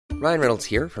Ryan Reynolds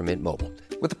here from Mint Mobile.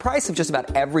 With the price of just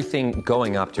about everything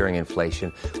going up during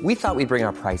inflation, we thought we'd bring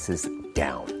our prices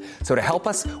down. So to help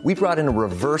us, we brought in a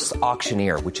reverse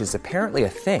auctioneer, which is apparently a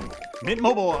thing. Mint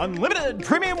Mobile Unlimited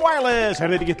Premium Wireless. How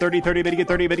to get 30, 30, bit to get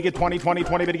 30, bit to get 20, 20,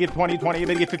 20, bit to get 20, 20,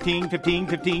 bit to get 15, 15,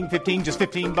 15, 15, just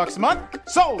 $15 a month?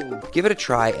 Sold! Give it a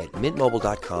try at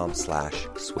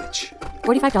mintmobile.com/switch.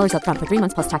 $45 up front for 3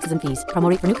 months plus taxes and fees. Promo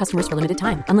rate for new customers for limited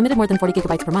time. Unlimited more than 40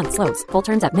 gigabytes per month. Slows full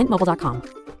terms at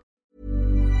mintmobile.com.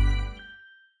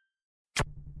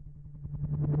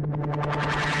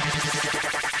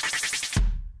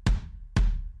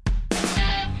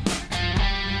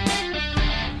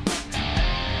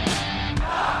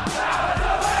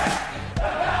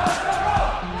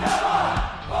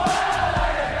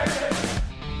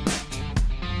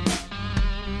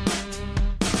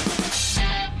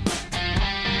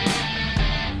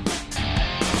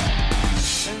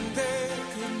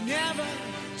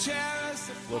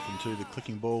 Welcome to the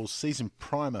Clicking Balls season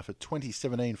primer for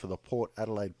 2017 for the Port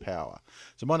Adelaide Power.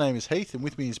 So my name is Heath and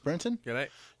with me is Brenton. G'day.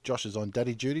 Josh is on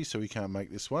daddy duty, so he can't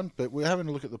make this one. But we're having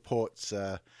a look at the Ports.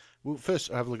 We'll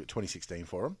first have a look at 2016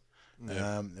 for them.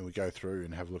 Yeah. And we go through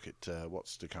and have a look at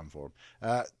what's to come for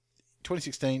them.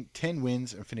 2016, 10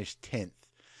 wins and finished 10th.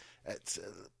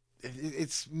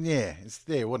 It's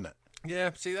there, wasn't it?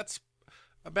 Yeah, see, that's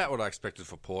about what I expected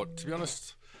for Port. To be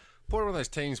honest, Port are one of those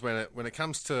teams when it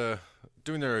comes to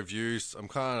doing their reviews, I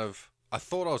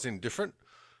thought I was indifferent,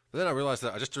 but then I realised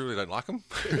that I just really don't like them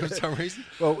for some reason.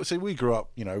 Well, see, we grew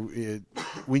up,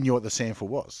 we knew what the Sanford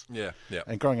was. Yeah.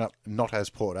 And growing up not as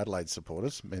Port Adelaide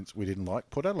supporters meant we didn't like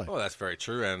Port Adelaide. Oh, that's very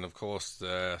true. And of course,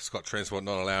 Scott Transport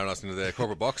not allowing us into their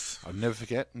corporate box. I'll never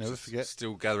forget.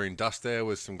 Still gathering dust there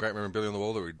with some great memorabilia on the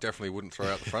wall that we definitely wouldn't throw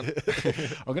out the front.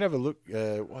 I'm going to have a look.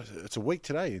 It's a week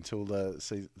today until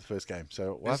the first game.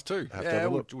 So we'll have to have a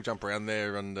look. We'll jump around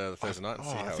there on the Thursday night and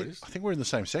see how it is. I think we're in the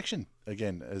same section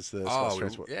again as the Oh, Scott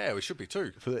Transport. yeah, we should be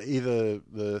too. For either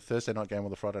the Thursday night game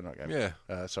or the Friday night game. Yeah.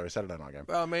 Saturday night game.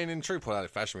 Well, I mean, in true Port Adelaide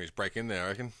fashion, we just break in there, I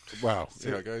reckon. Wow. See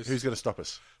how it goes. Who's going to stop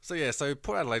us? So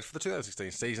Port Adelaide, for the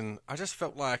 2016 season, I just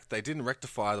felt like they didn't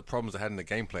rectify the problems they had in the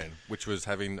game plan, which was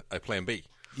having a plan B.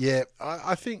 Yeah,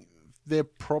 I think their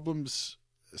problems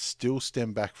still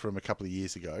stem back from a couple of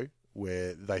years ago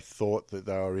where they thought that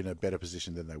they were in a better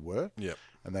position than they were. Yep.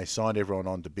 And they signed everyone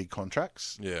on to big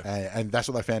contracts. Yeah. And that's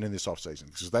what they found in this off-season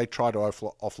because they tried to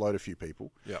offload a few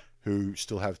people who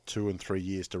still have 2 and 3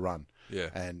 years to run. Yeah.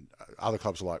 And other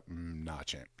clubs are like, nah,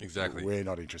 champ. Exactly. We're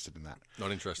not interested in that.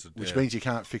 Not interested. Which means you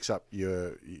can't fix up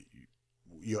your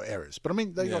errors. But I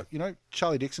mean, they got,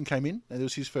 Charlie Dixon came in and it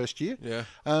was his first year. Yeah.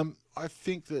 I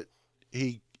think that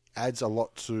he adds a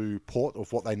lot to Port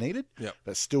of what they needed,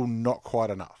 but still not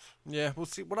quite enough. Yeah, well,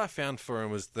 see, what I found for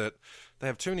him was that they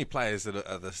have too many players that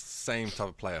are the same type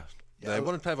of player. They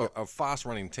wanted to have a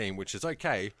fast-running team, which is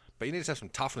okay, but you need to have some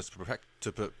toughness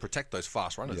to protect those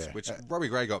fast runners, which Robbie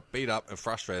Gray got beat up and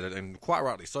frustrated, and quite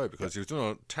rightly so, because he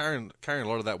was carrying a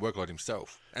lot of that workload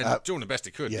himself, and doing the best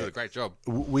he could, did a great job.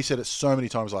 We said it so many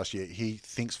times last year, he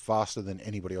thinks faster than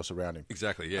anybody else around him.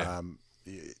 Exactly, yeah.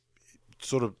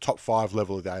 Sort of top 5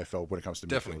 level of the AFL when it comes to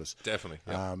midfielders. Definitely.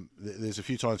 Yeah. There's a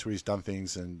few times where he's done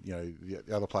things and, the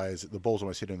other players, the ball's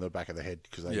almost hit him in the back of the head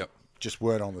because they just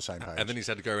weren't on the same page. And then he's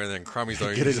had to go around there and crumb his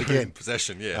own,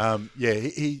 possession,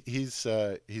 his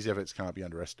efforts can't be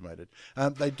underestimated.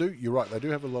 You're right, they do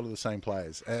have a lot of the same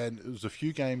players. And there was a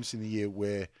few games in the year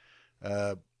where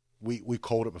we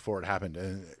called it before it happened.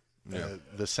 And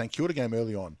the St Kilda game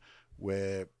early on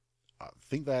where I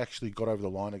think they actually got over the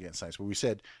line against Saints, where we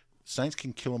said Saints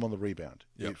can kill them on the rebound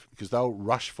because they'll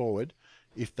rush forward.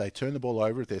 If they turn the ball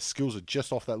over, if their skills are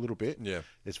just off that little bit,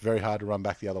 it's very hard to run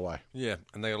back the other way. Yeah,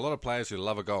 and they got a lot of players who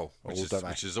love a goal, which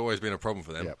has always been a problem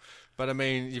for them. Yep. But, I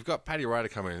mean, you've got Paddy Ryder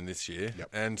coming in this year,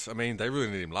 and, I mean, they really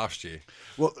needed him last year.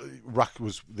 Well, Ruck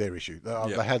was their issue.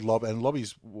 They had Lob, and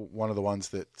Lobby's one of the ones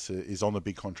that is on the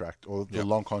big contract or the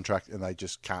long contract, and they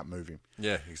just can't move him.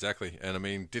 Yeah, exactly. And, I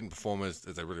mean, didn't perform as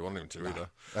they really wanted him to either.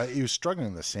 He was struggling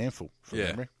in the Sandful, from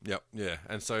memory. Yeah.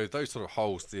 And so those sort of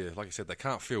holes there, like I said, they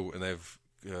can't fill, and they've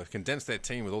condensed their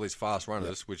team with all these fast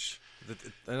runners, which,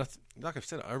 like I've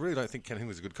said, I really don't think Ken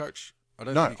Hingley's a good coach. I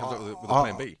don't think he comes up with a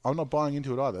plan B. I'm not buying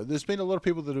into it either. There's been a lot of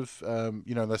people that have,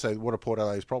 they say, what are Port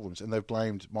Adelaide's problems? And they've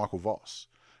blamed Michael Voss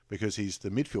because he's the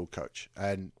midfield coach.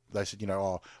 And they said,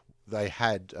 they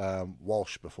had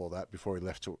Walsh before that, before he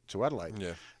left to Adelaide.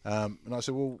 Yeah. And I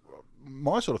said, well,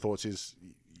 my sort of thoughts is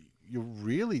you're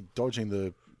really dodging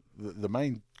the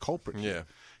main culprit. Yeah.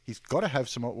 He's got to have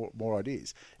some more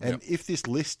ideas. And if this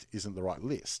list isn't the right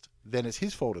list, then it's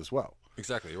his fault as well.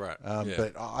 Exactly, right.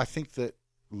 But I think that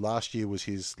last year was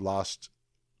his last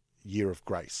year of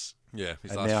grace. Yeah,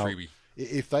 his And last now, freebie.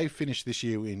 If they finish this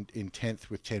year in 10th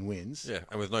with 10 wins, Yeah,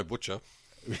 and with no Butcher.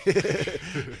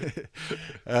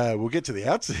 we'll get to the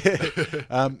outs.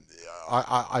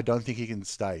 I don't think he can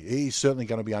stay. He's certainly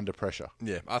going to be under pressure.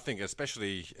 Yeah, I think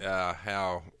especially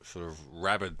how sort of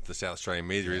rabid the South Australian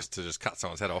media is to just cut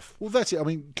someone's head off. Well, that's it. I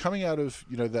mean, coming out of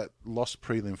that lost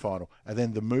prelim final and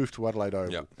then the move to Adelaide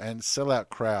Oval Yep. and sellout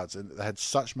crowds, and they had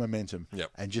such momentum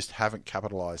Yep. and just haven't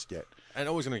capitalised yet. And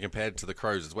always going to be compared to the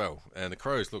Crows as well. And the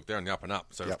Crows, look, they're on the up and up.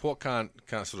 So Yep. if Port can't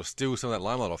sort of steal some of that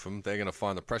limelight off them, they're going to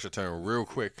find the pressure turn real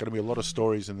quick. Going to be a lot of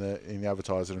stories in the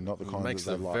advertiser and not the It kind makes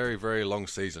that it they a like. very, very long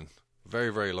season. Very,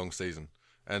 very long season.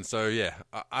 And so, yeah,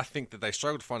 I think that they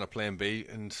struggled to find a plan B.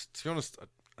 And to be honest,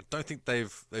 I don't think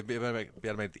they've been able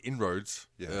to make the inroads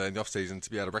in the off season to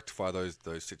be able to rectify those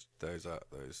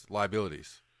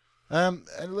liabilities. And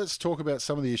let's talk about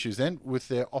some of the issues then with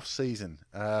their off-season.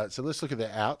 So let's look at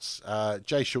their outs.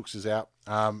 Jay Shooks is out.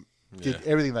 Did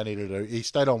everything they needed to do. He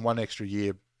stayed on one extra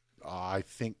year, I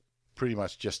think, pretty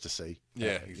much just to see.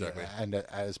 Yeah, exactly. And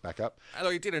as backup. And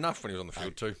he did enough when he was on the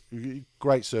field too.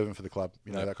 Great servant for the club,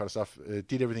 that kind of stuff.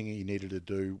 Did everything he needed to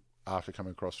do after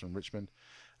coming across from Richmond.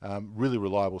 Really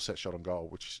reliable set shot on goal,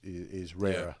 which is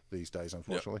rarer these days,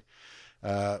 unfortunately.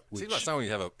 Seems like someone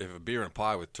you have a beer and a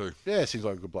pie with too. Yeah, seems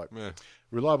like a good bloke. Yeah.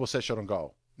 Reliable set shot on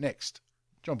goal. Next,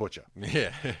 John Butcher.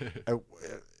 Yeah.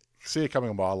 See it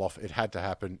coming a mile off. It had to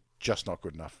happen, just not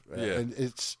good enough. Yeah. And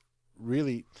it's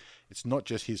not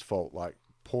just his fault. Like,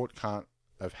 Port can't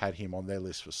have had him on their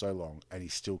list for so long, and he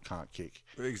still can't kick.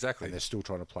 Exactly. And they're still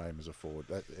trying to play him as a forward.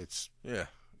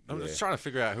 I'm just trying to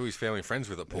figure out who he's family friends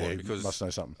with at Port because must know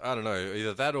something. I don't know,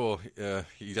 either that or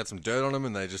he had some dirt on him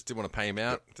and they just didn't want to pay him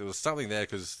out. There was something there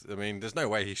because there's no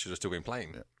way he should have still been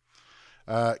playing.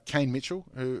 Kane Mitchell,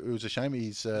 who was a shame.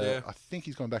 I think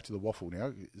he's gone back to the Waffle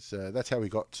now. That's how he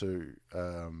got to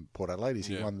Port Adelaide.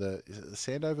 He won the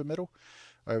Sandover medal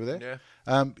over there.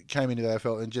 Yeah. Came into the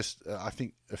AFL and just I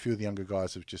think a few of the younger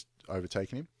guys have just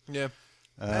overtaken him. Yeah.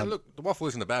 And look, the Waffle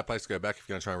isn't a bad place to go back if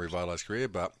you're going to try and revitalise his career,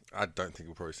 but I don't think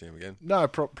we'll probably see him again. No,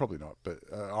 probably not. But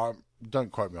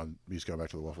don't quote me on he's going back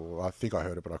to the Waffle. I think I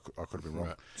heard it, but I could have been wrong.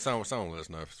 Right. Someone will let us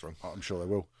know if it's wrong. I'm sure they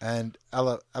will. And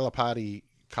Alapati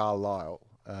Carlisle,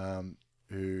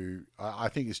 who I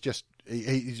think is just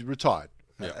he's retired.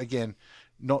 Yeah. Again,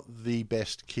 not the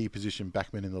best key position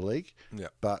backman in the league,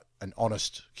 but an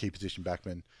honest key position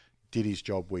backman. Did his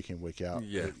job week in, week out.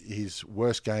 Yeah. His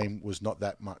worst game was not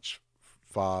that much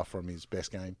far from his best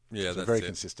game. Yeah, so that's very it.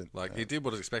 consistent. Like he did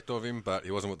what was expected of him, but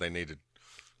he wasn't what they needed.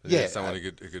 Someone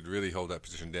who could really hold that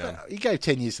position down. He gave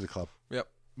 10 years to the club. Yep.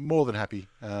 More than happy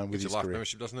with Gets his your life career.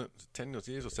 membership, doesn't it? 10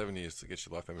 years or 7 years to get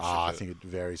your life membership. I think it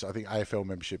varies. I think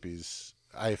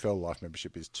AFL life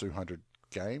membership is 200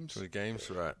 games. 20 games,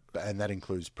 right? And that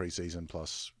includes pre-season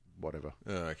plus whatever.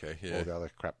 Oh, okay, yeah. All the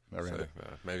other crap around So, it.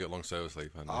 maybe a long service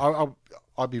leave. I don't know.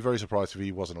 I'd be very surprised if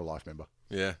he wasn't a life member.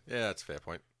 Yeah, that's a fair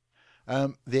point.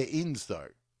 Their ins, though,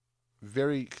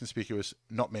 very conspicuous,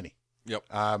 not many. Yep.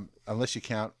 Unless you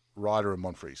count Ryder and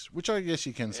Monfries, which I guess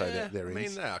you can say that they're ins. I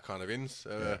mean, they are kind of ins.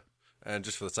 And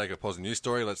just for the sake of a positive news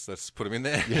story, let's put him in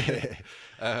there.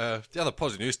 Yeah. The other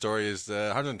positive news story is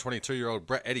 122-year-old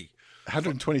Brett Eddy.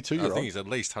 122-year-old? I think he's at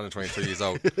least 122 years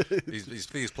old.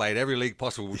 He's played every league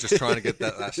possible just trying to get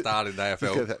that start in the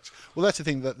AFL. Well, that's the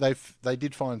thing, that they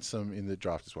did find some in the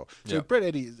draft as well. So Brett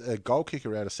Eddy, a goal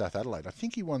kicker out of South Adelaide. I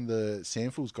think he won the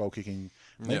Sandfuls goal kicking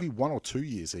maybe 1 or 2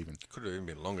 years even. Could have even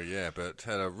been longer, but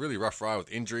had a really rough ride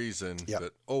with injuries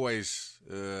but always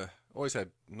had,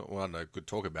 I don't know, good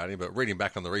talk about him, but reading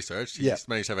back on the research, he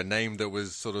managed to have a name that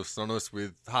was sort of synonymous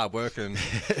with hard work and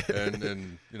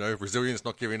resilience,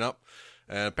 not giving up.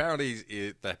 And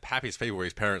apparently, the happiest people were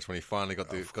his parents when he finally got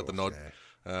the nod.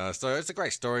 Yeah. So it's a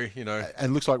great story,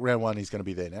 And looks like round 1 he's going to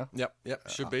be there now. Yep,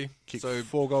 should be. Kicked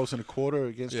 4 goals and a quarter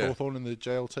against Hawthorn in the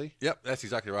JLT. Yep, that's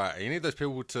exactly right. You need those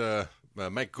people to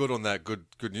make good on that good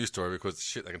news story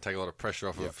because they can take a lot of pressure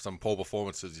off of some poor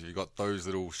performances if you've got those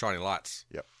little shiny lights.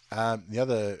 Yep. The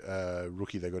other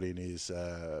rookie they got in is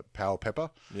Powell Pepper,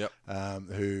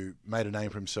 who made a name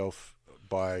for himself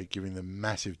by giving the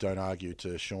massive don't argue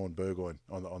to Sean Burgoyne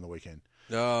on the weekend.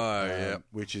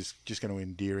 Which is just going to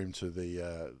endear him to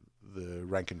the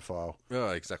rank and file. Oh,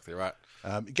 exactly right.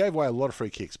 He gave away a lot of free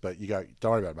kicks, but you go,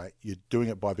 don't worry about it, mate. You're doing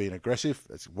it by being aggressive.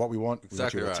 That's what we want. Exactly we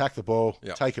want you to right. attack the ball,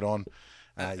 take it on.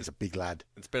 He's a big lad.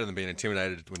 It's better than being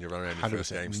intimidated when you run around in your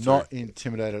first games. Not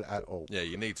intimidated at all. Yeah,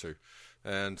 you need to.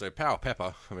 And so Powell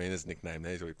Pepper, there's a nickname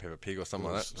there. He's always Pepper Pig or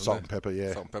something like that. Salt and Pepper,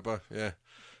 yeah. Salt and Pepper, yeah.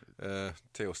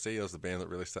 TLC, that was the band that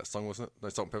released that song, wasn't it? No,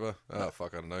 Salt and Pepper? Oh,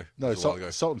 fuck, I don't know. No,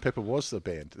 Salt and Pepper was the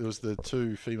band. It was the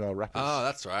 2 female rappers. Oh,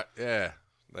 that's right, yeah.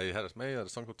 They had a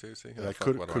song called too. See, They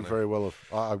could very well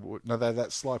have. No,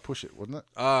 that Sly Push It, wasn't it?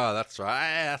 Oh, that's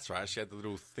right. That's right. She had the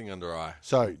little thing under her eye.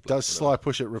 So, does Sly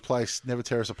Push It replace Never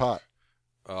Tear Us Apart?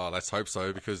 Oh, let's hope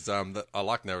so, because I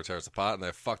like Never Tear Us Apart, and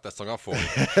they fucked that song up for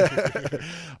me.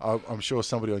 I'm sure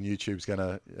somebody on YouTube's going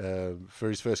to, for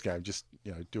his first game, just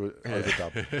do it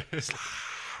overdub.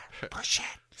 Sly Push It.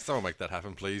 Someone make that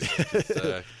happen, please. Just,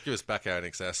 give us back our in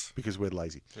excess. Because we're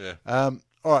lazy. Yeah.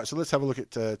 All right, so let's have a look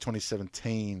at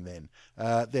 2017 then.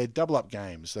 They're double-up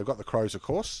games. They've got the Crows, of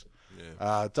course.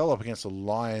 Yeah. Double-up against the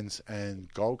Lions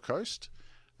and Gold Coast.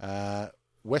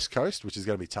 West Coast, which is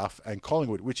going to be tough, and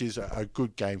Collingwood, which is a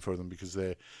good game for them because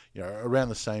they're around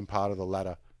the same part of the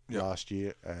ladder last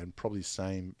year and probably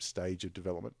same stage of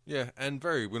development. Yeah, and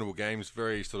very winnable games,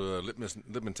 very sort of litmus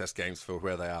test games for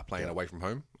where they are playing away from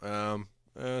home.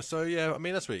 So, yeah, I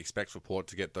mean, that's what you expect for Port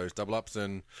to get those double-ups.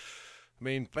 And, I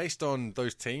mean, based on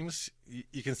those teams,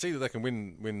 you can see that they can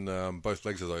win both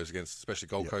legs of those against, especially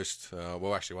Gold Coast.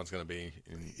 Well, actually, one's going to be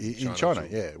in China,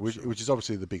 yeah, which is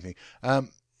obviously the big thing.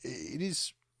 It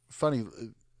is funny,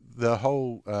 the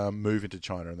whole move into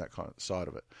China and that kind of side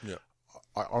of it. Yeah.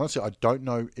 Honestly, I don't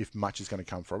know if much is going to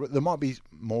come from it. There might be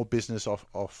more business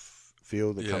off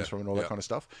field that comes from it and all that kind of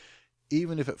stuff.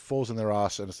 Even if it falls in their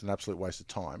ass and it's an absolute waste of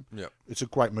time, it's a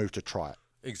great move to try it.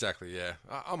 Exactly, yeah.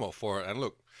 I'm all for it. And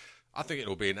look, I think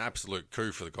it'll be an absolute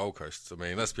coup for the Gold Coast. I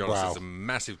mean, let's be honest, it's a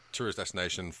massive tourist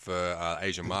destination for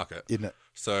Asian market. Isn't it?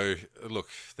 So, look,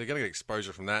 they're going to get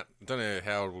exposure from that. I don't know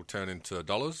how it will turn into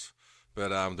dollars, but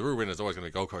the real winner is always going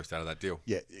to be Gold Coast out of that deal.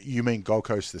 Yeah, you mean Gold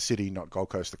Coast the city, not Gold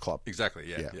Coast the club. Exactly,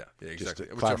 yeah, exactly. Just to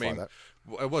Which, clarify I mean, that.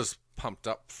 It was pumped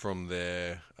up from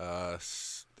their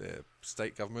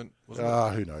state government, wasn't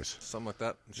it? Who knows? Something like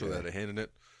that. I'm sure they had a hand in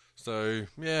it. So,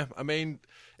 yeah, I mean,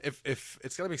 if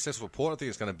it's going to be successful for Port, I think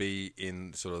it's going to be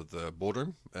in sort of the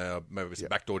boardroom, maybe some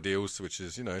backdoor deals, which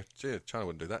is, China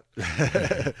wouldn't do that.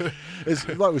 It's,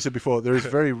 like we said before, there is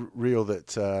very real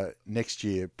that next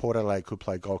year Port Adelaide could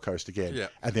play Gold Coast again,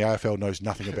 and the AFL knows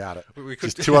nothing about it.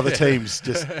 Just two other teams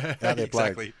just out there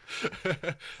playing. Exactly.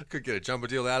 Could get a jumbo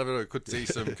deal out of it, or could see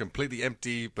some completely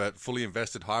empty but fully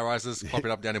invested high-rises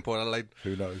popping up down in Port Adelaide.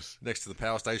 Who knows? Next to the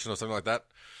power station or something like that.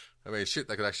 I mean, shit,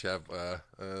 they could actually have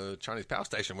a Chinese power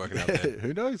station working out there.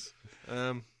 Who knows?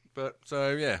 But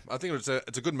so yeah, I think it's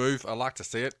a good move. I like to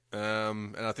see it,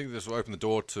 and I think this will open the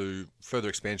door to further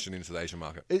expansion into the Asian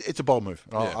market. It's a bold move.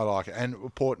 I like it,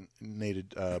 and Port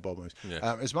needed bold moves.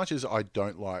 Yeah. As much as I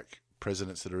don't like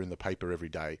presidents that are in the paper every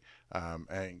day,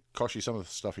 and Koshy, some of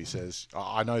the stuff he says,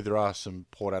 I know there are some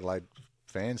Port Adelaide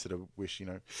fans that wish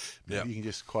maybe you can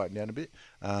just quieten down a bit,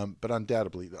 but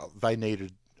undoubtedly they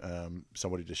needed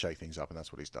somebody to shake things up, and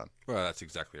that's what he's done. Well, that's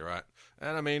exactly right.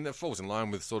 And I mean, it falls in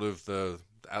line with sort of the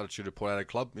attitude of Port Adelaide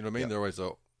Club. You know what I mean? They're always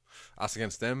us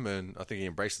against them, and I think he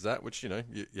embraces that, which you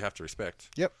have to respect.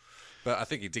 Yep. But I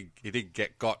think he did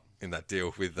get got in that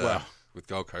deal with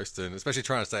Gold Coast, and especially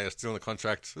trying to say it's still in the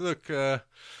contract. Look, I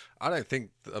don't think.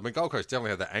 I mean, Gold Coast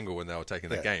definitely had that angle when they were taking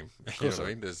that game. You know what I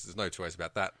mean? There's no two ways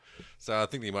about that. So I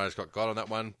think he might have got on that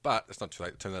one, but it's not too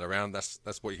late to turn that around. That's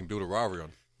what you can build a rivalry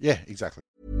on. Yeah, exactly.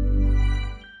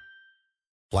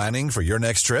 Planning for your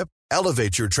next trip?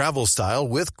 Elevate your travel style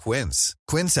with Quince.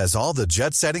 Quince has all the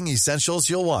jet-setting essentials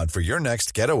you'll want for your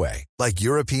next getaway, like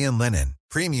European linen,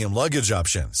 premium luggage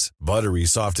options, buttery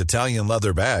soft Italian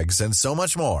leather bags, and so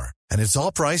much more. And it's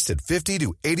all priced at 50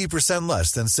 to 80%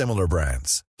 less than similar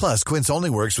brands. Plus, Quince only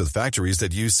works with factories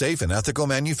that use safe and ethical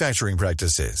manufacturing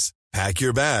practices. Pack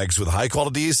your bags with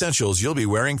high-quality essentials you'll be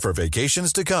wearing for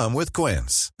vacations to come with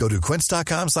Quince. Go to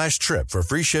quince.com/trip for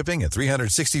free shipping and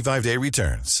 365-day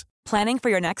returns. Planning for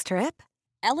your next trip?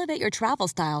 Elevate your travel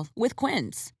style with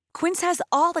Quince. Quince has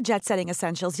all the jet-setting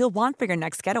essentials you'll want for your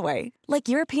next getaway, like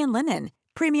European linen,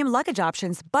 premium luggage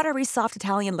options, buttery soft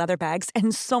Italian leather bags,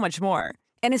 and so much more.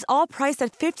 And is all priced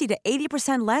at 50 to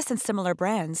 80% less than similar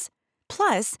brands.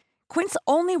 Plus, Quince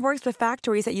only works with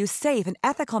factories that use safe and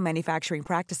ethical manufacturing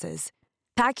practices.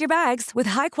 Pack your bags with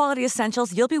high-quality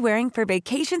essentials you'll be wearing for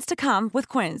vacations to come with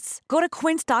Quince. Go to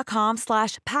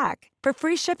quince.com/pack for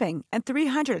free shipping and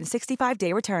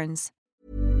 365-day returns.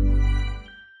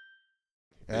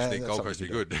 I think Gold Coast be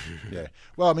good. Yeah.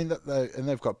 Well, I mean, and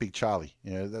they've got Big Charlie.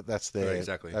 That's their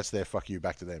exactly. That's their fuck you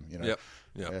back to them.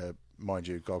 Yep. Mind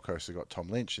you, Gold Coast have got Tom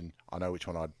Lynch, and I know which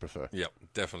one I'd prefer. Yep,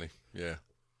 definitely. Yeah.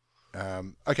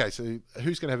 Okay, so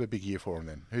who's going to have a big year for him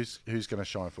then? Who's going to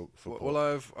shine for Port? Well,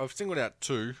 I've singled out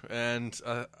two, and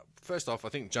first off, I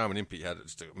think Jarman Impey had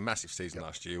just a massive season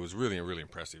last year. It was really, really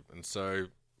impressive, and so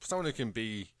for someone who can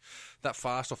be that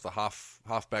fast off the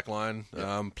half back line,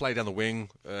 play down the wing.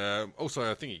 Also,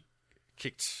 I think he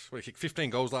kicked 15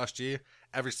 goals last year,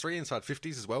 averaged 3 inside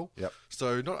 50s as well. Yep.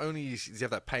 So not only does he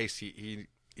have that pace,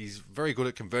 he's very good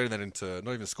at converting that into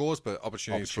not even scores, but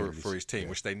opportunities. For his team,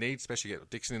 which they need, especially you get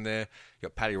Dixon in there. You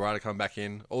got Paddy Ryder coming back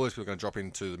in. All those people are going to drop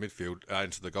into the midfield,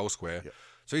 into the goal square. Yep.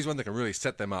 So he's one that can really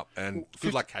set them up, and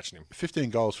good luck catching him. 15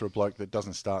 goals for a bloke that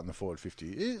doesn't start in the forward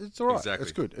 50. It's all right. Exactly.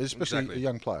 It's good, especially a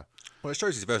young player. Well, it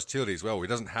shows his versatility as well. He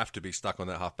doesn't have to be stuck on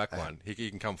that half-back line. He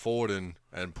can come forward and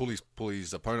pull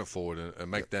his opponent forward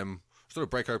and make them sort of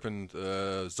break open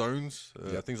zones,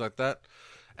 things like that.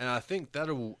 And I think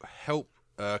that'll help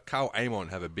Carl Amon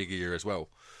have a bigger year as well.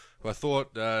 Who I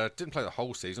thought didn't play the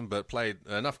whole season, but played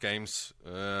enough games.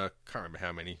 Can't remember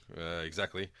how many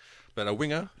exactly. But a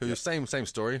winger who's same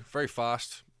story, very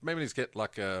fast. Maybe needs to get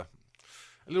like a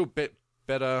little bit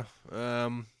better. I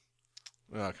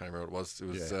can't remember what it was. It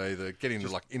was either getting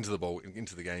into the ball,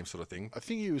 into the game sort of thing. I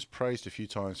think he was praised a few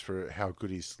times for how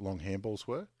good his long handballs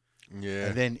were. Yeah.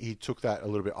 And then he took that a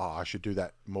little bit, I should do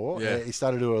that more. Yeah. He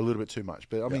started to do it a little bit too much.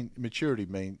 But, I mean, maturity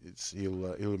means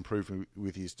he'll improve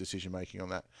with his decision-making on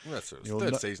that. Well, that's his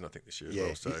third season, I think, this year as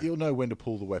well. So. He'll know when to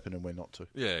pull the weapon and when not to.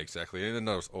 Yeah, exactly. And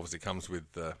that obviously comes with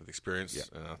experience. Yeah.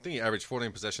 I think he averaged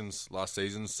 14 possessions last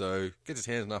season, so gets his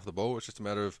hands enough the ball. It's just a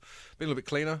matter of being a little bit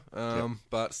cleaner.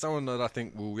 But someone that I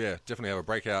think will, definitely have a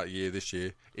breakout year this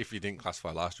year, if you didn't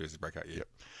classify last year as a breakout year.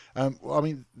 Well, I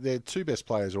mean, their two best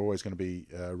players are always going to be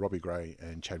Robbie Gray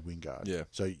and Chad Wingard. Yeah.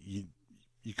 So you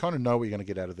kind of know what you're going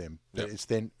to get out of them. But it's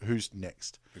then who's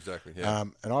next. Exactly, yeah.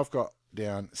 And I've got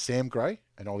down Sam Gray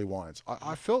and Ollie Wines.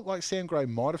 I felt like Sam Gray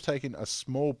might have taken a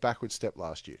small backward step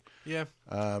last year. Yeah.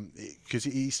 Because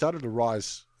he started to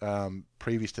rise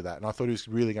previous to that, and I thought he was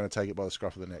really going to take it by the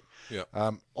scruff of the neck.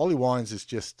 Yeah. Ollie Wines is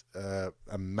just a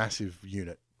massive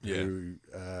unit. Yeah. Who,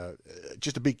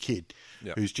 just a big kid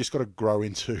who's just got to grow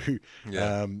into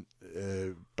AFL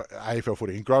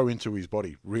footy and grow into his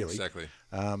body, really. Exactly.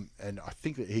 And I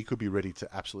think that he could be ready to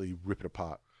absolutely rip it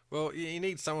apart. Well, you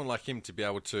need someone like him to be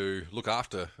able to look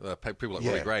after people like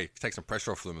Robbie Gray, take some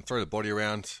pressure off them and throw the body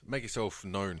around, make yourself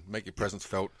known, make your presence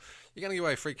felt. You're going to give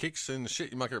away free kicks and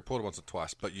shit, you might get reported once or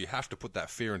twice, but you have to put that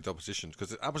fear into the opposition because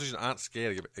the opposition aren't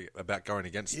scared about going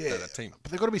against that team.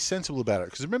 But they've got to be sensible about it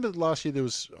because remember last year there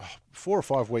was 4 or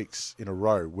 5 weeks in a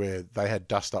row where they had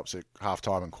dust-ups at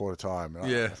half-time and quarter-time. And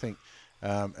I think,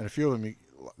 and a few of them,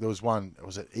 there was one,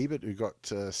 was it Ebert who got,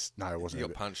 no, it wasn't He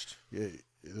Ebert. got punched. Yeah,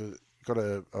 got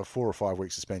a 4 or 5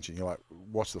 week suspension. You're like,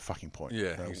 what's the fucking point?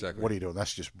 Yeah, exactly. What are you doing?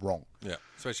 That's just wrong. Yeah,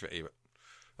 especially for Ebert.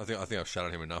 I think I've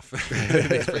shouted him enough in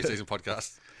these pre-season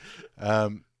podcasts.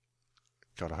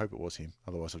 God, I hope it was him.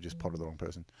 Otherwise, I've just potted the wrong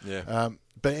person. Yeah.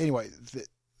 But anyway,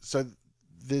 so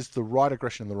there's the right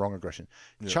aggression and the wrong aggression.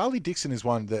 Yeah. Charlie Dixon is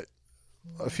one that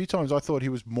a few times I thought he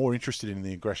was more interested in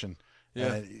the aggression.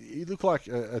 Yeah. And he looked like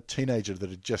a teenager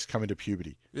that had just come into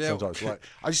puberty. Yeah. Sometimes, like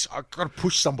I got to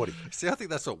push somebody. See, I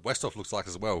think that's what Westhoff looks like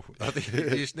as well. I think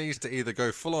he just needs to either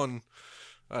go full on.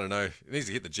 I don't know. He needs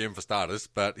to hit the gym for starters,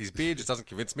 but his beard just doesn't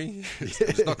convince me. I'm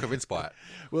just not convinced by it.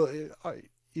 Well,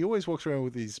 he always walks around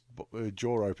with his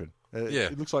jaw open.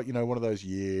 It looks like, one of those,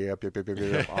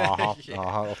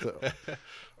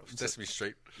 Sesame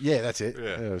Street. Yeah, that's it.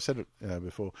 Yeah. I've said it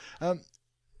before.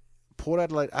 Port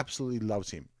Adelaide absolutely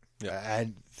loves him. Yeah.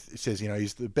 And it says,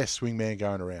 he's the best swingman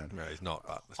going around. No, he's not.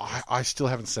 But I still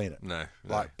haven't seen it. No.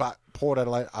 But Port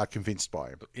Adelaide are convinced by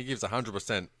him. He gives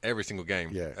 100% every single game.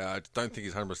 Yeah. I don't think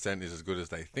his 100% is as good as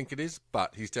they think it is,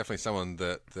 but he's definitely someone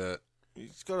that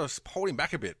he's got to hold him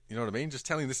back a bit. You know what I mean? Just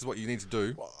telling him this is what you need to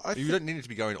do. Well, you don't need it to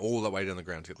be going all the way down the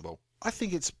ground to get the ball. I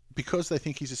think it's because they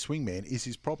think he's a swingman is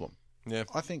his problem. Yeah.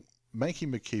 I think make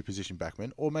him a key position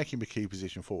backman or make him a key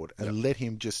position forward and let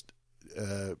him just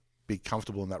be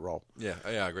comfortable in that role. Yeah,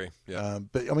 I agree. Yeah.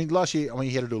 But last year,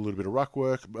 he had to do a little bit of ruck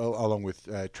work along with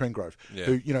Trengrove,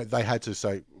 who they had to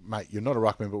say, mate, you're not a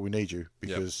ruckman, but we need you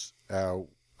because our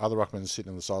other ruckmen are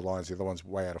sitting on the sidelines. The other one's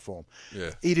way out of form.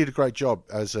 Yeah. He did a great job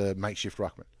as a makeshift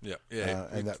ruckman. Yeah,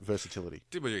 and that versatility.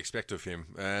 Did what you expect of him,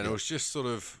 and it was just sort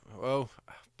of off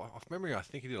memory, I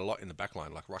think he did a lot in the back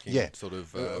line, like rucking, sort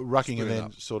of rucking and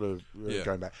then sort of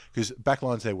going back because back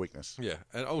line's their weakness. Yeah,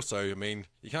 and also, you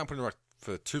can't put him right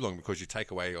for too long because you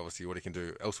take away obviously what he can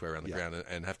do elsewhere around the ground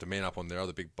and have to man up on their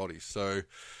other big bodies. So,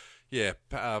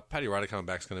 Paddy Ryder coming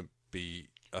back is going to be,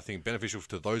 I think, beneficial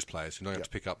to those players who don't have to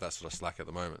pick up that sort of slack at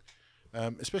the moment.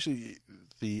 Especially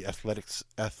the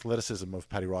athleticism of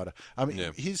Paddy Ryder.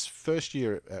 His first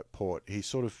year at Port, he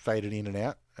sort of faded in and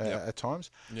out at times.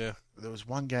 Yeah. There was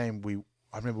one game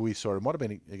I remember we saw, it might have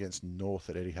been against North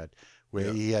at Etihad,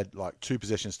 where he had like 2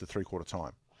 possessions to 3/4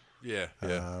 time. Yeah.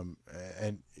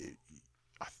 And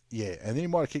Yeah, and then he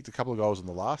might have kicked a couple of goals in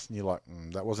the last, and you're like,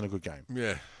 that wasn't a good game.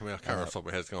 Yeah, I mean, I can't remember off the top of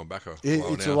my head. It's going back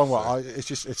It's now, a long so. while.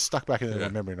 It's stuck back in my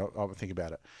memory, and I think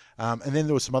about it. And then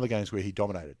there were some other games where he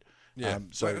dominated. Yeah,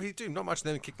 so he did not much, and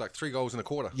then he kicked like 3 goals in a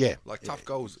quarter. Yeah. Like tough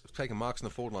goals, taking marks in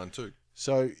the forward line too.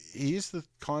 So he is the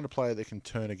kind of player that can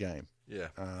turn a game. Yeah.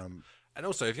 And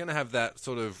also, if you're going to have that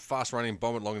sort of fast-running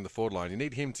bomb along in the forward line, you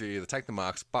need him to either take the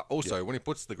marks, but also when he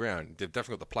puts to the ground, they've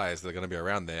definitely got the players that are going to be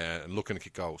around there and looking to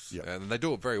kick goals. Yep. And they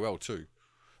do it very well too.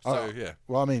 So, yeah.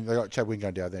 Well, I mean, they got Chad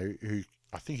Wingard down there, who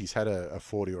I think he's had a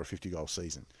 40 or a 50 goal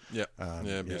season. Yeah,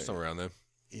 somewhere around there.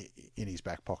 In his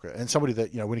back pocket, and somebody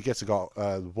that when he gets the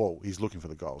ball, he's looking for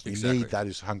the goals. Exactly. You need that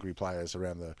as hungry players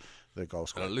around the goal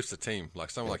scorer. And it lifts the team.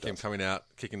 Like someone like him coming out,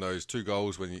 kicking those 2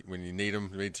 goals when you need them,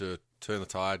 you need to turn the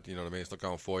tide. You know what I mean? It's not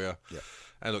going for you. Yeah.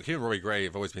 And look, him and Robbie Gray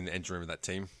have always been the engine room of that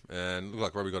team, and it looked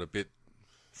like Robbie got a bit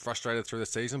frustrated through the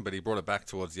season, but he brought it back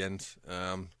towards the end.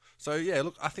 So yeah,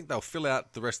 look, I think they'll fill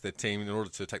out the rest of their team in order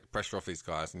to take the pressure off these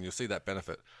guys, and you'll see that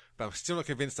benefit. But I'm still not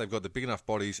convinced they've got the big enough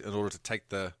bodies in order to take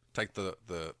the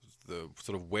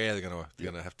sort of wear they're going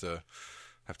to have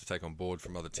to take on board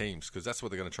from other teams, because that's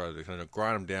what they're going to try to do. Kind of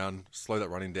grind them down, slow that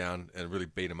running down, and really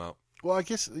beat them up. Well, I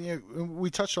guess we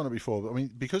touched on it before. But, I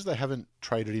mean, because they haven't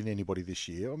traded in anybody this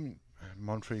year. I mean,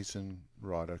 Monfries and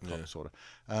Ryder, sort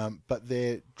of, but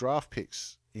their draft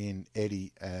picks in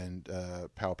Eddie and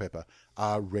Powell Pepper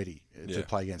are ready to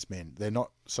play against men. They're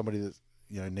not somebody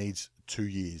that needs 2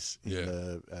 years in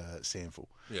the Sandful.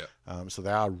 Yeah. So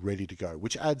they are ready to go,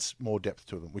 which adds more depth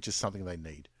to them, which is something they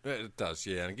need. It does,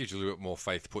 yeah, and it gives you a little bit more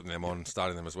faith putting them on,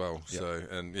 starting them as well. Yep. So,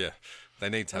 and yeah, they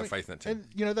need to have faith in that team.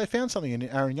 And they found something in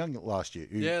Aaron Young last year.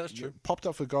 Who that's true. Popped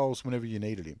up for goals whenever you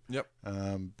needed him. Yep.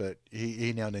 But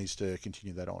he now needs to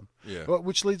continue that on. Yeah. Well,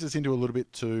 which leads us into a little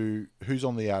bit to who's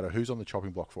on the outer, who's on the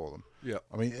chopping block for them. Yeah.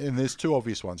 I mean, and there's 2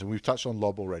 obvious ones, and we've touched on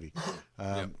Lobb already.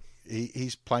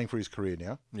 He's playing for his career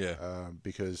now. Yeah.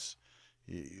 Because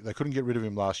they couldn't get rid of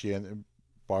him last year, and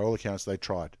by all accounts, they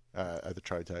tried at the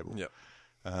trade table. Yep.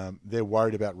 They're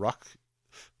worried about ruck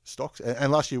stocks,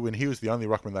 and last year when he was the only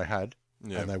ruckman they had,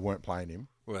 and they weren't playing him.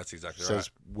 Well, that's exactly says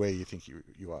right. Where you think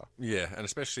you are. Yeah, and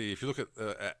especially if you look at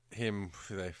him,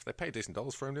 they paid decent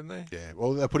dollars for him, didn't they? Yeah,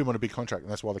 well, they put him on a big contract,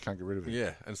 and that's why they can't get rid of him.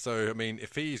 Yeah, and so, I mean,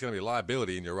 if he's going to be a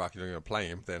liability in your ruck, you're not going to play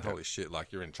him, then holy shit,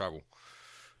 like, you're in trouble.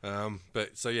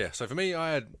 But, so for me,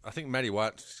 I think Matty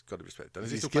White's got to be respected.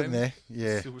 Is he He's still getting playing?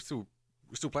 there, yeah.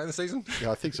 We're still playing the season?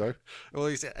 Yeah, I think so. Well,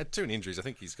 he's had 2 injuries. I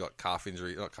think he's got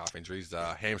hamstring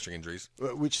injuries.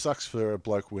 Which sucks for a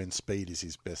bloke when speed is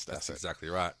his best That's asset. exactly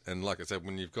right. And like I said,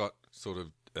 when you've got sort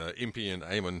of Impey and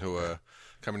Eamon who are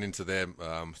coming into their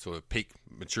sort of peak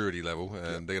maturity level,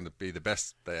 and they're going to be the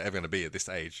best they're ever going to be at this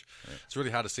age, it's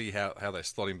really hard to see how they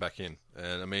slot him back in.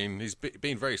 And, I mean, he's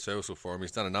been very serviceable for him.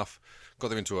 He's done enough. Got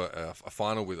them into a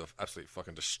final with an absolutely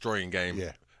fucking destroying game.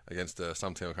 Yeah. Against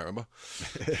some team I can't remember.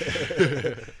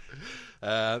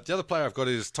 The other player I've got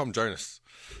is Tom Jonas.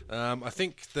 I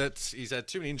think that he's had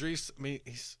 2 injuries. I mean,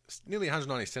 he's nearly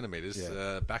 190 centimetres,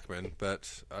 backman,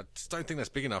 but I just don't think that's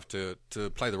big enough to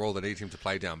play the role they need him to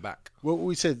play down back. Well,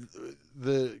 we said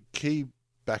the key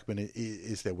backman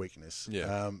is their weakness.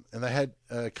 Yeah. And they had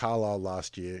Carlisle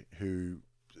last year, who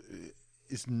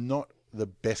is not the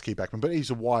best key backman, but he's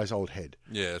a wise old head.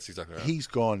 Yeah, that's exactly right. He's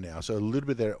gone now, so a little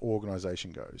bit of their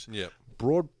organisation goes. Yeah.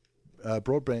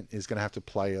 Broadbent is going to have to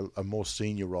play a more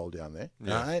senior role down there,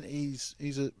 and he's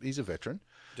a veteran.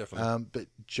 Definitely. But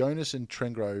Jonas and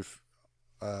Trengrove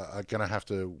are going to have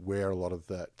to wear a lot of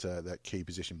that key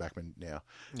position backman now,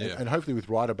 and hopefully with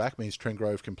Ryder back means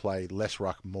Trengrove can play less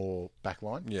ruck, more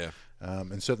backline. Yeah.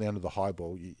 And certainly under the high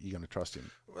ball, you're going to trust him.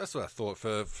 Well, that's what I thought.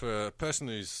 For a person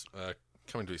who's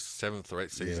coming to his 7th or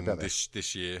 8th season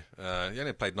this year, he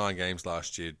only played 9 games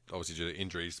last year, obviously due to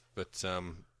injuries, but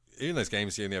in those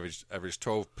games he only averaged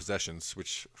 12 possessions,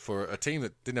 which for a team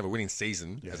that didn't have a winning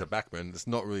season as a backman, it's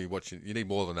not really what you need.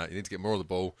 More than that, you need to get more of the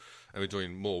ball and be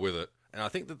doing more with it. And I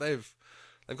think that they've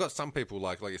got some people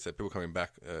like you said, people coming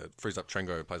back, frees up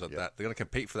Trengo and plays like that. They're going to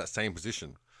compete for that same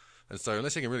position. And so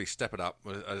unless he can really step it up,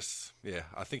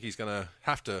 I think he's going to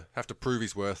have to prove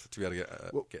his worth to be able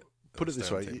to get. Put it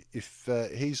this way: if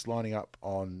he's lining up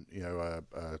on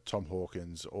Tom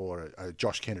Hawkins or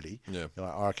Josh Kennedy, you're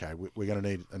like, okay, we're going to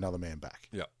need another man back.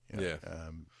 Yeah,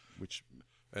 which.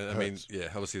 I mean,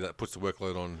 obviously that puts the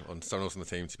workload on someone else on the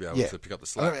team to be able to pick up the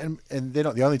slack. And they're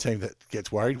not the only team that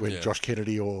gets worried when Josh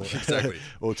Kennedy or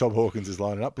or Tom Hawkins is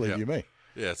lining up, believe you me.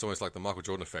 Yeah, it's almost like the Michael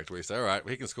Jordan effect where you say, all right,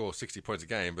 he can score 60 points a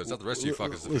game, but it's not the rest of you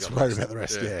fuckers. Let's worry about the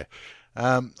rest,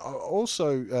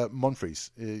 Also, Monfries,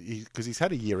 because he's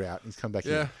had a year out, he's come back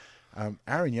in.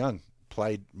 Aaron Young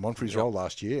played Monfries' role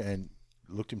last year and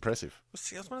looked impressive.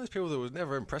 See, I was one of those people that was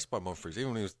never impressed by Monfries, even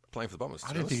when he was playing for the Bombers.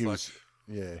 I don't think he was.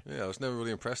 Yeah, I was never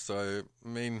really impressed. So, I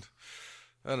mean,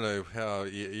 I don't know how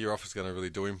your offer's going to really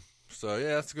do him. So,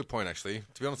 yeah, that's a good point, actually.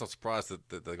 To be honest, I'm surprised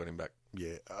that they got him back.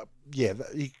 Yeah,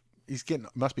 he's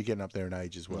must be getting up there in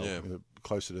age as well. Yeah.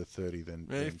 Closer to 30 than.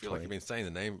 Yeah, I than feel 20. like I've been saying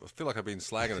the name. I feel like I've been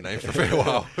slagging the name for a fair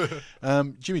while.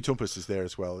 Jimmy Toumpas is there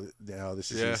as well. Now,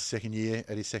 this is his second year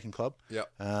at his second club.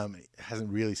 Yep. He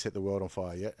hasn't really set the world on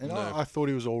fire yet. And No. I thought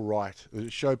he was all right.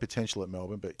 It showed potential at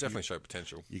Melbourne, but Definitely showed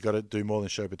potential. you got to do more than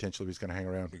show potential if he's going to hang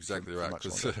around. Exactly for right, much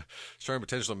because longer. showing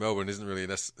potential in Melbourne isn't really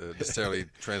necessarily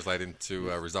translate into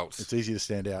results. It's easy to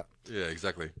stand out. Yeah,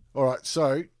 exactly. All right,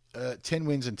 so 10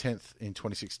 wins and 10th in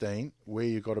 2016. Where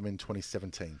you got him in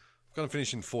 2017? Going to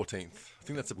finish in 14th. I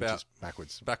think that's Which about is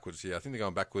backwards. Backwards, yeah. I think they're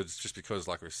going backwards just because,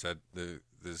 like we said, they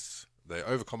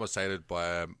overcompensated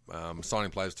by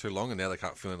signing players too long, and now they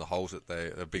can't fill in the holes that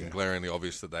they have been glaringly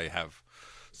obvious that they have.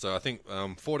 So I think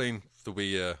 14th will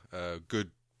be a good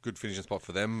finishing spot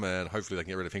for them, and hopefully they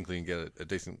can get rid of Hinkley and get a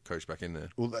decent coach back in there.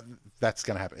 Well, that's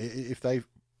going to happen. If they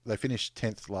finished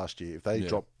 10th last year, if they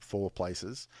drop 4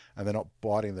 places and they're not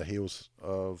biting the heels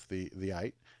of the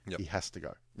 8, he has to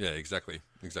go. Yeah, exactly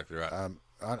right.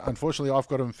 Unfortunately, I've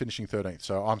got them finishing 13th,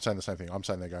 so I'm saying the same thing. I'm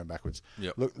saying they're going backwards.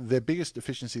 Yep. Look, their biggest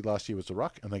deficiency last year was the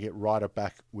ruck, and they get Ryder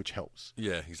back, which helps.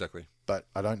 Yeah, exactly. But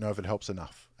I don't know if it helps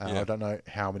enough. I don't know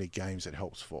how many games it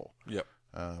helps for. Yep.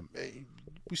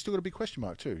 We still got a big question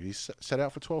mark too. He's set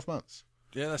out for 12 months.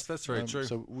 Yeah, that's very true.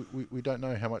 So we don't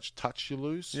know how much touch you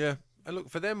lose. Yeah, and look,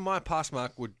 for them, my pass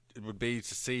mark would be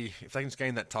to see if they can just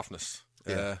gain that toughness.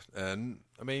 Yeah. And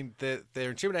I mean, they're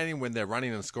intimidating when they're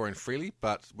running and scoring freely,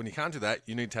 but when you can't do that,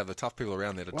 you need to have the tough people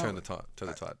around there to turn the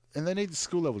tide. And they need the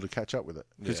skill level to catch up with it.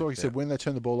 Because like you said, when they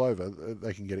turn the ball over,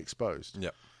 they can get exposed.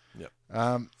 Yep.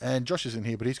 And Josh is in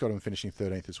here, but he's got him finishing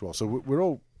 13th as well. So we're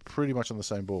all pretty much on the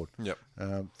same board. Yep.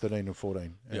 13 and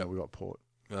 14. And we've got Port.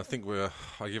 And I think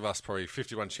I give us probably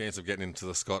 51 chance of getting into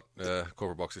the Scott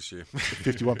corporate box this year.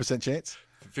 51% chance?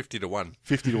 50 to 1.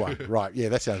 50 to 1. Right. Yeah,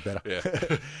 that sounds better.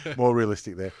 Yeah. More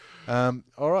realistic there.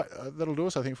 All right. That'll do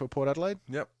us, I think, for Port Adelaide.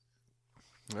 Yep.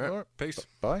 All right. Peace.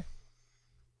 Bye.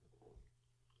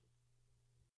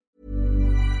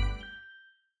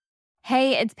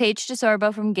 Hey, it's Paige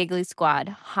DeSorbo from Giggly Squad.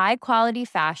 High quality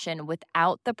fashion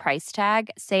without the price tag.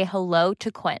 Say hello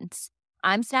to Quince.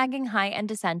 I'm snagging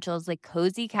high-end essentials like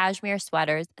cozy cashmere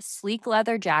sweaters, sleek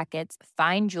leather jackets,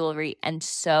 fine jewelry, and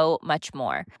so much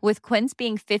more. With Quince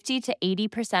being 50 to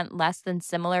 80% less than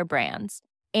similar brands.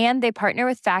 And they partner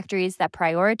with factories that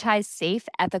prioritize safe,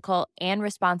 ethical, and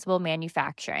responsible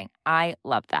manufacturing. I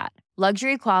love that.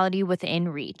 Luxury quality within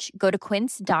reach. Go to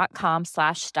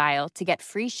quince.com/style to get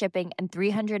free shipping and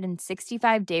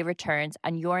 365-day returns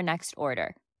on your next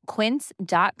order.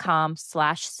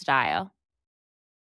 Quince.com/style.